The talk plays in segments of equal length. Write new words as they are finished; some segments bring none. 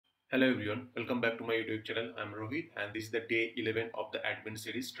Hello everyone, welcome back to my YouTube channel. I'm Rohit and this is the day 11 of the admin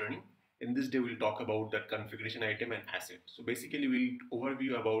series training. In this day we'll talk about that configuration item and asset. So basically we'll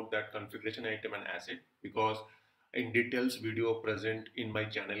overview about that configuration item and asset because in details video present in my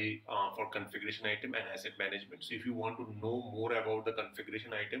channel for configuration item and asset management. So if you want to know more about the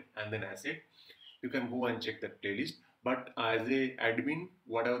configuration item and then asset, you can go and check that playlist. But as a admin,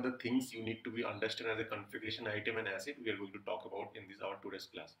 what are the things you need to be understand as a configuration item and asset we are going to talk about in this our today's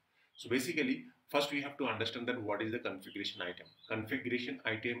class. So basically, first we have to understand that what is the configuration item. Configuration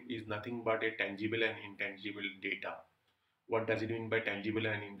item is nothing but a tangible and intangible data. What does it mean by tangible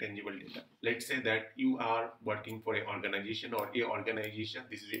and intangible data? Let's say that you are working for an organization or a organization.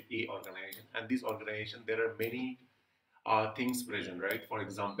 This is a organization, and this organization there are many things present, right? For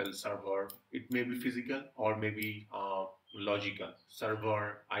example, server. It may be physical or maybe logical.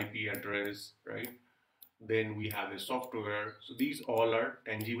 Server, IP address, right? Then we have a software. So these all are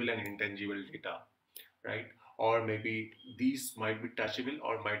tangible and intangible data, right? Or maybe these might be touchable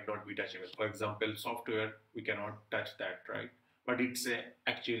or might not be touchable. For example, software, we cannot touch that, right? But it's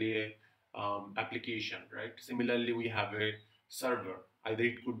actually a application, right? Similarly, we have a server. Either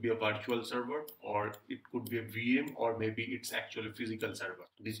it could be a virtual server or it could be a VM or maybe it's actually a physical server.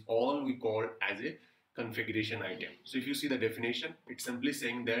 This all we call as a configuration item. So if you see the definition, it's simply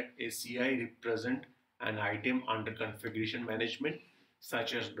saying that a CI represent an item under configuration management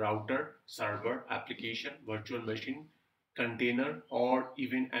such as router, server, application, virtual machine, container, or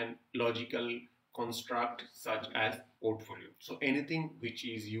even an logical construct such as portfolio. So anything which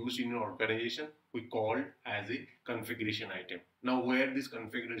is used in an organization we call as a configuration item. Now where this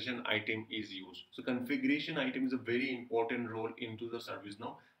configuration item is used. So configuration item is a very important role into the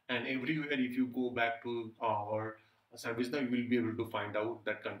ServiceNow, and everywhere if you go back to our ServiceNow, you will be able to find out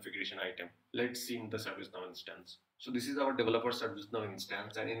that configuration item. Let's see in the ServiceNow instance. So this is our developer ServiceNow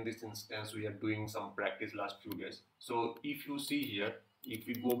instance, and in this instance we are doing some practice last few days. So if you see here, if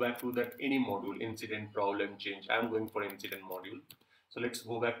we go back to that any module, incident, problem, change, I'm going for incident module. So let's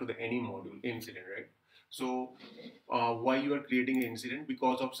go back to the any module, incident, right? So why you are creating an incident?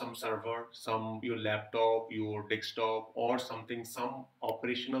 Because of some server, some your laptop, your desktop, or something, some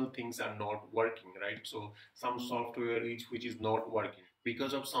operational things are not working, right? So some software which is not working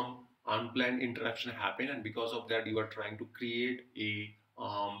because of some unplanned interruption happen, and because of that you are trying to create a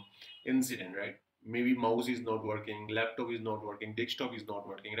incident, right? Maybe mouse is not working, laptop is not working, desktop is not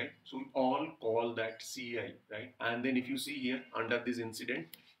working, right? So we all call that CI, right? And then if you see here under this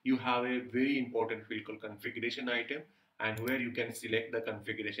incident, you have a very important field called configuration item, and where you can select the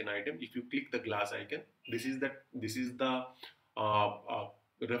configuration item. If you click the glass icon, this is the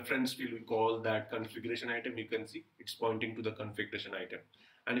reference field we call that configuration item. You can see it's pointing to the configuration item,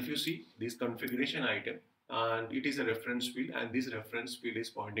 and if you see this configuration item, and it is a reference field, and this reference field is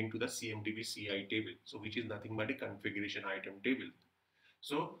pointing to the CMDB CI table, so which is nothing but a configuration item table.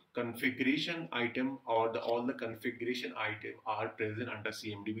 So configuration item or all the configuration item are present under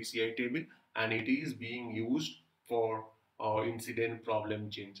CMDB CI table, and it is being used for incident, problem,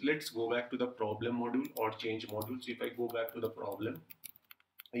 change. Let's go back to the problem module or change module. So if I go back to the problem,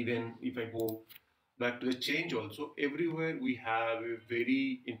 even if I go back to the change also, everywhere we have a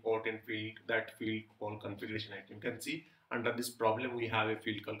very important field, that field called configuration item. You can see under this problem we have a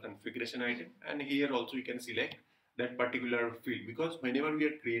field called configuration item, and here also you can select that particular field, because whenever we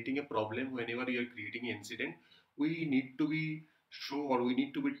are creating a problem, whenever we are creating an incident, we need to be sure, or we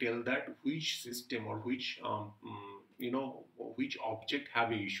need to be tell that which system or which which object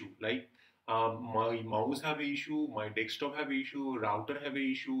have a issue. Like my mouse have a issue, my desktop have a issue, router have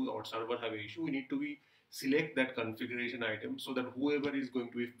a issue, or server have a issue. We need to be select that configuration item so that whoever is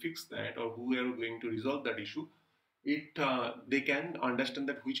going to be fix that or whoever going to resolve that issue, it they can understand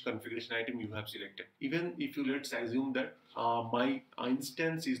that which configuration item you have selected. Even if you let's assume that my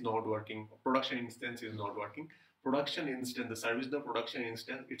instance is not working, production instance is not working, production instance, the service the production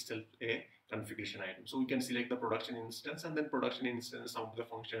instance itself a configuration item. So we can select the production instance, and then production instance some of the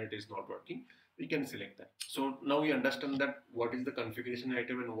functionality is not working, we can select that. So now we understand that what is the configuration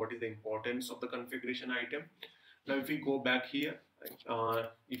item and what is the importance of the configuration item. Now if we go back here,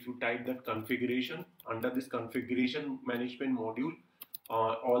 if you type that configuration under this configuration management module,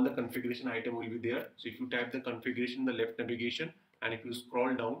 all the configuration item will be there. So if you type the configuration in the left navigation, and if you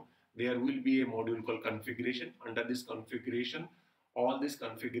scroll down, there will be a module called configuration. Under this configuration, all this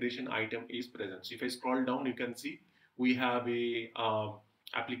configuration item is present. So if I scroll down, you can see we have a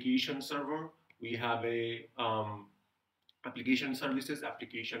application server, we have a application services,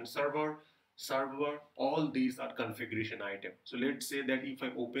 application server, all these are configuration item. So let's say that if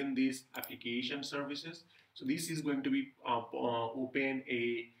I open these application services, so this is going to be open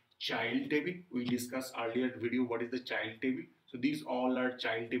a child table. We discussed earlier video what is the child table. So these all are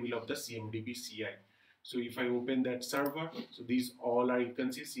child table of the CMDB CI. So if I open that server, so these all are, you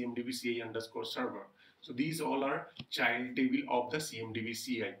can see CMDB CI underscore server. So these all are child table of the CMDB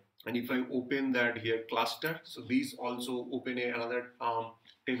CI. And if I open that here cluster, so these also open another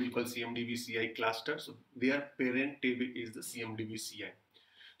table called CMDB CI cluster. So their parent table is the CMDB CI.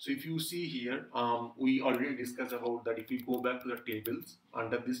 So if you see here, we already discussed about that. If we go back to the tables,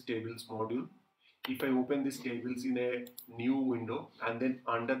 under this tables module, if I open this tables in a new window, and then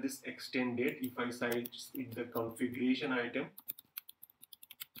under this extended, if I search in the configuration item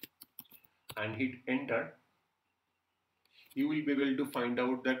and hit enter, you will be able to find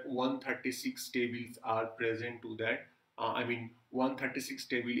out that 136 tables are present to that. 136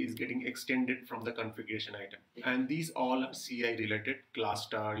 table is getting extended from the configuration item, and these all are CI related.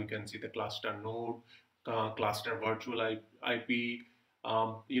 Cluster, you can see the cluster node, cluster virtual IP,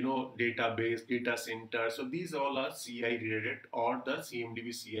 database, data center. So these all are CI related or the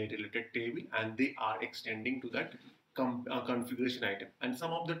CMDB CI related table, and they are extending to that configuration item. And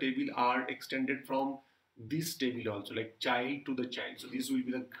some of the table are extended from this table also, like child to the child. So this will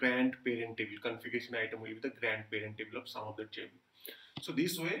be the grandparent table. Configuration item will be the grandparent table of some of the table. So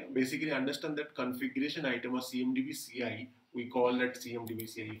this way, basically understand that configuration item or CMDB CI, we call that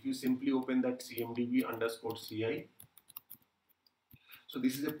CMDB CI. If you simply open that CMDB underscore CI, so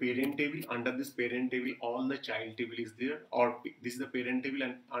this is a parent table. Under this parent table, all the child table is there, or this is the parent table,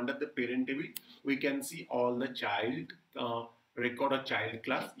 and under the parent table, we can see all the child record or child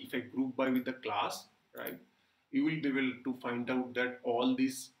class. If I group by with the class, right, you will be able to find out that all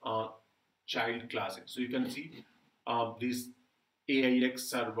these child classes. So you can see this AIX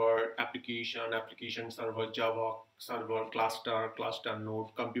server, application server, Java server, cluster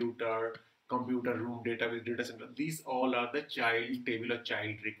node, computer room, database, data center. These all are the child table or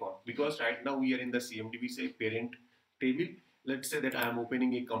child record. Because right now we are in the CMDB say parent table. Let's say that I am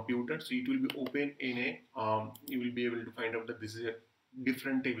opening a computer, so it will be open in a you will be able to find out that this is a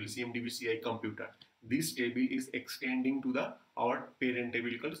different table, CMDB CI computer. This table is extending to the our parent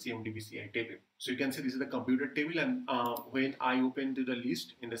table called CMDB CI table. So you can see this is the computer table, and when I open to the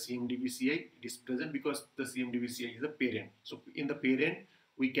list in the CMDB CI, it is present because the CMDB CI is the parent. So in the parent,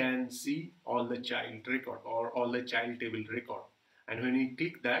 we can see all the child record or all the child table record. And when we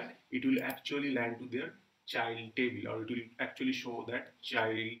click that, it will actually land to their child table, or it will actually show that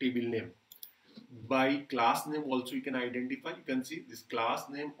child table name. By class name also you can identify. You can see this class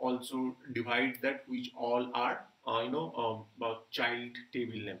name also divide that which all are child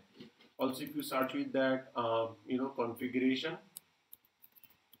table name. Also, if you search with that configuration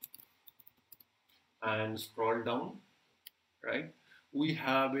and scroll down, right, we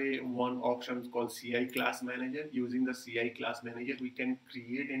have a one option called CI class manager. Using the CI class manager, we can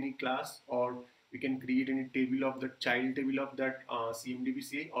create any class, or we can create any table of the child table of that CMDB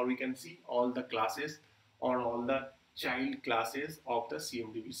CI, or we can see all the classes or all the child classes of the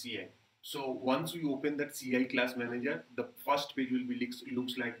CMDB CI. So once we open that CI class manager, the first page will be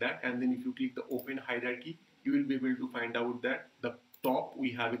looks like that, and then if you click the open hierarchy, you will be able to find out that the top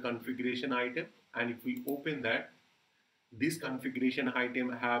we have a configuration item, and if we open that, this configuration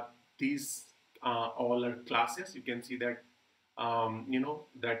item have these all our classes. You can see that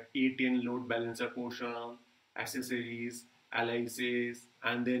that A10 load balancer portion, accessories, aliases,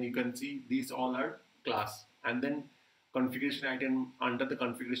 and then you can see these all are class. And then configuration item, under the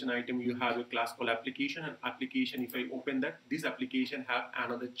configuration item you have a class called application, and application, if I open that, this application have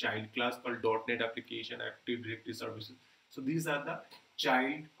another child class called .NET application, Active Directory services. So these are the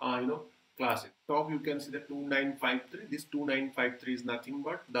child classes. Top you can see the 2953. This 2953 is nothing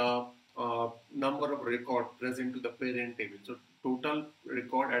but the number of record present to the parent table. So total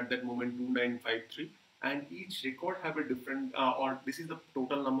record at that moment 2953, and each record have a different or this is the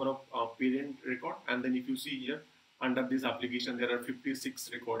total number of parent record. And then if you see here under this application there are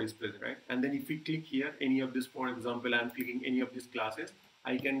 56 record is present, right? And then if we click here any of this, for example I am clicking any of these classes,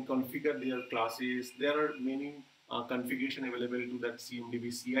 I can configure their classes. There are many configuration available to that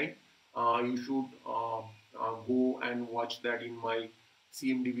CMDB CI. You should go and watch that in my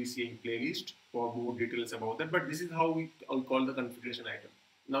CMDB CI playlist for more details about that. But this is how we call the configuration item.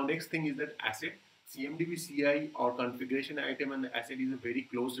 Now next thing is that asset. CMDB CI or configuration item and the asset is a very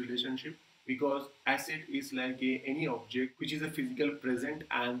close relationship, because asset is like any object which is a physical present,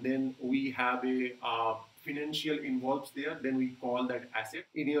 and then we have a financial involves there, then we call that asset.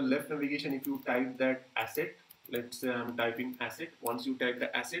 In your left navigation, if you type that asset, let's say I'm typing asset. Once you type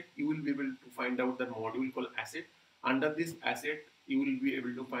the asset, you will be able to find out the module called asset. Under this asset, you will be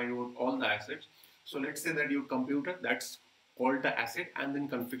able to find out all the assets. So let's say that your computer, that's called the asset and then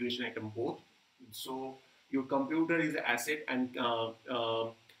configuration item both. So your computer is an asset and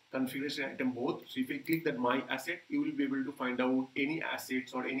configuration item both. So if you click that my asset, you will be able to find out any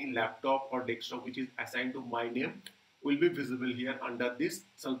assets or any laptop or desktop which is assigned to my name will be visible here under this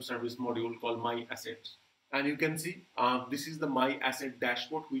self-service module called my assets. And you can see this is the my asset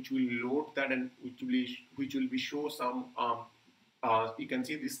dashboard which will load that and which will be show some you can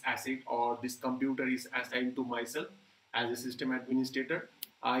see this asset or this computer is assigned to myself as a system administrator.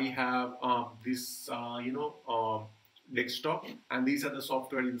 I have this desktop, and these are the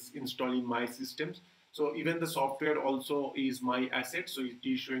software installed in my systems. So even the software also is my asset. So it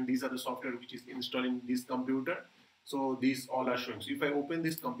is showing these are the software which is installed in this computer. So these all are showing. So if I open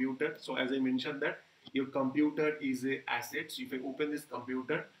this computer, so as I mentioned that your computer is a asset. So if I open this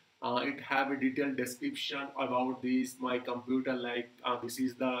computer, it have a detailed description about this my computer, like this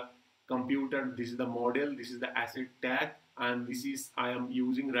is the computer, this is the model, this is the asset tag, and this is I am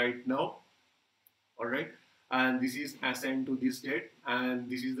using right now. All right, and this is assigned to this date, and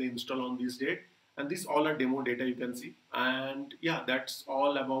this is the install on this date, and this all are demo data you can see. And yeah, that's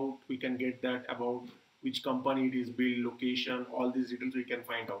all about, we can get that about which company it is, build, location, all these details we can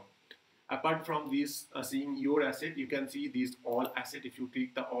find out. Apart from this, seeing your asset, you can see these all asset. If you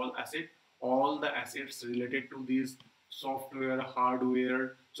click the all asset, all the assets related to this software,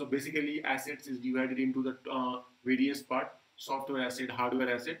 hardware. So basically assets is divided into the various part: software asset,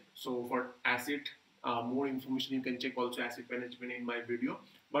 hardware asset. So for asset, more information you can check also asset management in my video.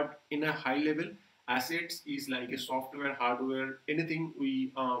 But in a high level, assets is like a software, hardware, anything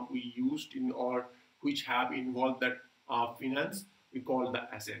we used in or which have involved that finance, we call the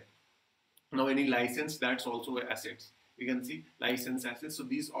asset. Now any license, that's also assets. You can see license assets. So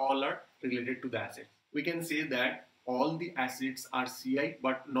these all are related to the assets. We can say that all the assets are CI,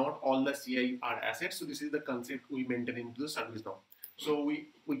 but not all the CI are assets. So this is the concept we maintain into the ServiceNow. So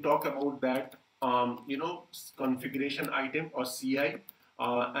we talk about that configuration item or CI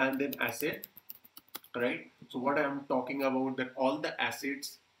and then asset, right? So what I am talking about, that all the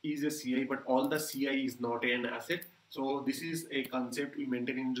assets is a CI, but all the CI is not an asset. So this is a concept we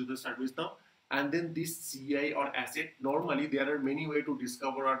maintain into the service now. And then this CI or asset, normally there are many ways to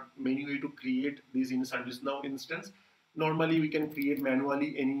discover or many ways to create this in ServiceNow instance. Normally we can create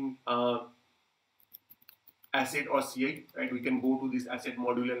manually any asset or CI, right? We can go to this asset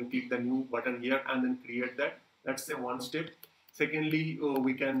module and click the new button here and then create that. That's the one step. Secondly,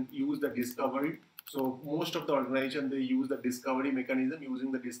 we can use the discovery. So most of the organization, they use the discovery mechanism.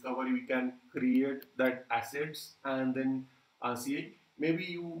 Using the discovery, we can create that assets and then CI. Maybe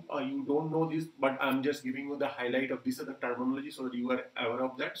you don't know this, but I'm just giving you the highlight of this other terminology so that you are aware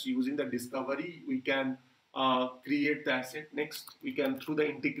of that. So using the discovery, we can create the asset. Next, we can, through the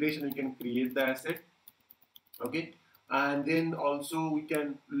integration, we can create the asset. Okay, and then also we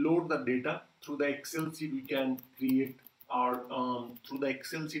can load the data through the Excel sheet. We can create our through the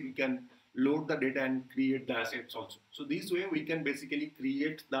Excel sheet we can load the data and create the assets also. So this way we can basically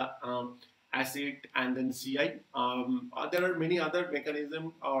create the asset and then CI. There are many other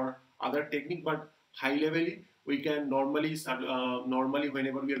mechanism or other technique, but high level we can normally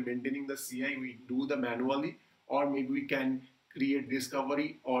whenever we are maintaining the CI, we do the manually, or maybe we can create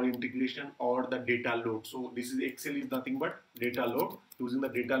discovery or integration or the data load. So this is Excel is nothing but data load. Using the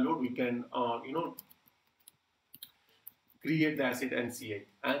data load, we can create the asset and CI,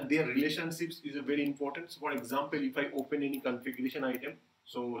 and their relationships is very important. So for example, if I open any configuration item,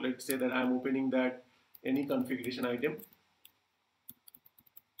 so let's say that I'm opening that any configuration item,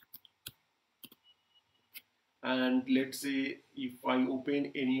 and let's say if I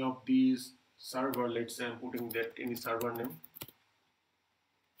open any of these server, let's say I'm putting that any server name.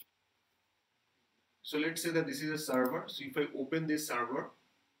 So let's say that this is a server. So if I open this server,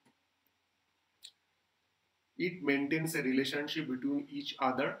 it maintains a relationship between each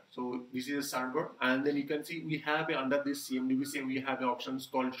other. So this is a server, and then you can see we have under this CMDB, we have options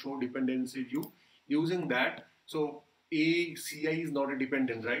called show dependency view. Using that, so a CI is not a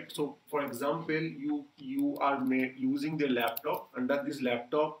dependent, right? So for example, you are using the laptop. Under this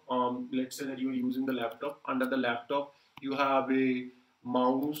laptop, let's say that you are using the laptop. Under the laptop, you have a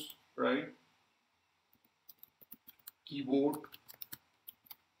mouse, right? Keyboard,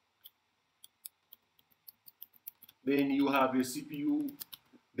 then you have a CPU,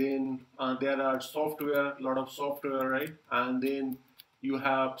 then there are software, a lot of software, right? And then you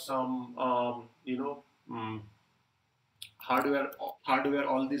have some hardware,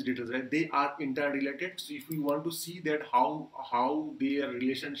 all these details, right? They are interrelated. So if we want to see that how their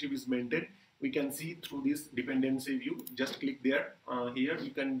relationship is maintained, we can see through this dependency view. Just click there. Here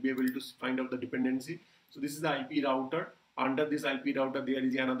you can be able to find out the dependency. So this is the IP router Under this IP router there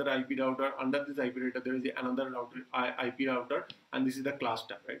is another IP router, under this IP router there is another IP router, and this is the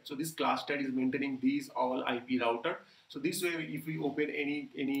cluster, right? So this cluster is maintaining these all IP router. So this way, if we open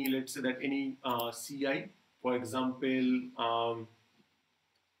any let's say that any CI, for example,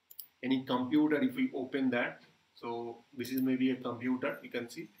 any computer, if we open that, so this is maybe a computer, you can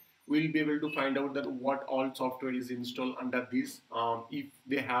see, we'll be able to find out that what all software is installed under this, if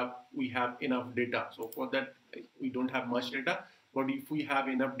we have enough data. So for that we don't have much data, but if we have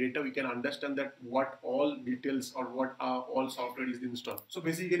enough data, we can understand that what all details or what all software is installed. So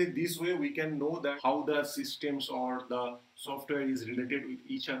basically this way we can know that how the systems or the software is related with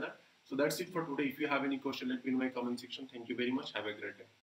each other. So that's it for today. If you have any question, let me know in my comment section. Thank you very much. Have a great day.